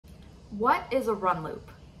What is a run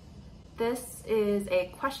loop? This is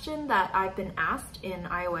a question that I've been asked in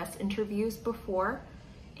iOS interviews before,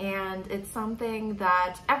 and it's something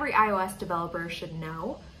that every iOS developer should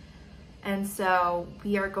know. And so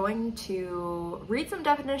we are going to read some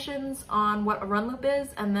definitions on what a run loop is,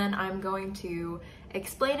 and then I'm going to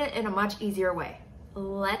explain it in a much easier way.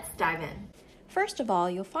 Let's dive in. First of all,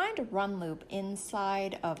 you'll find a run loop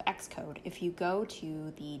inside of Xcode if you go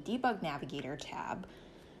to the Debug Navigator tab,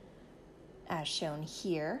 as shown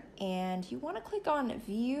here, and you want to click on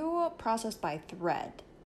View Process by Thread.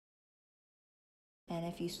 And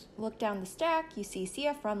if you look down the stack, you see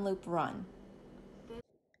CF run loop run.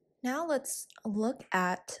 Now let's look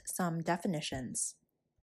at some definitions.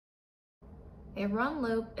 A run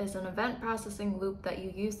loop is an event processing loop that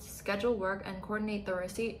you use to schedule work and coordinate the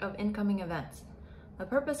receipt of incoming events. The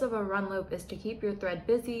purpose of a run loop is to keep your thread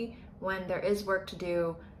busy when there is work to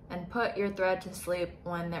do and put your thread to sleep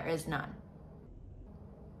when there is none.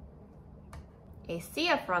 A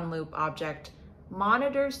CF run loop object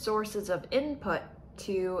monitors sources of input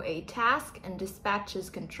to a task and dispatches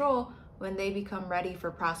control when they become ready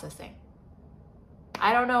for processing.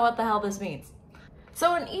 I don't know what the hell this means.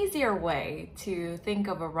 So an easier way to think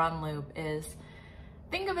of a run loop is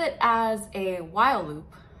think of it as a while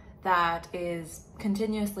loop that is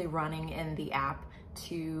continuously running in the app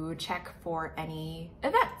to check for any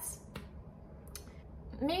events.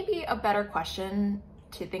 Maybe a better question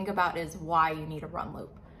to think about is why you need a run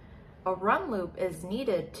loop. A run loop is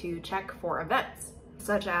needed to check for events,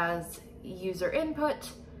 such as user input,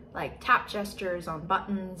 like tap gestures on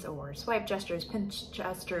buttons or swipe gestures, pinch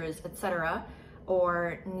gestures, etc.,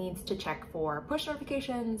 or needs to check for push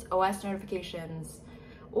notifications, OS notifications,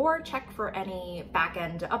 or check for any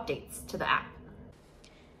backend updates to the app.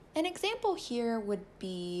 An example here would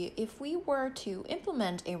be if we were to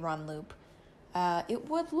implement a run loop, it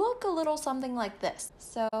would look a little something like this.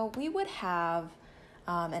 So we would have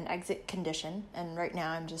an exit condition, and right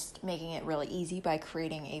now I'm just making it really easy by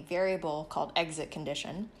creating a variable called exit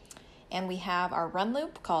condition. And we have our run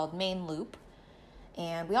loop called main loop,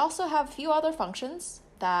 and we also have a few other functions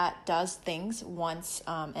that does things once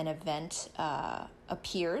an event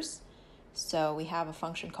appears. So we have a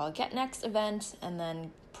function called getNextEvent and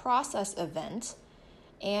then processEvent,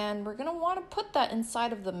 and we're going to want to put that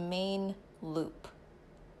inside of the main loop.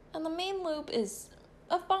 And the main loop is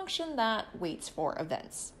a function that waits for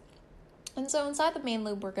events. And so inside the main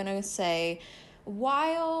loop, we're going to say,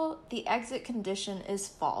 while the exit condition is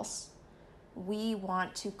false, we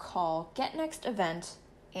want to call getNextEvent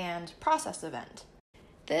and processEvent.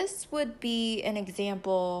 This would be an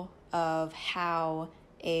example of how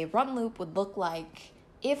a run loop would look like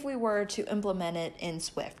if we were to implement it in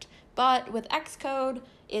Swift. But with Xcode,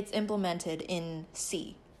 it's implemented in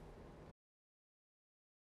C.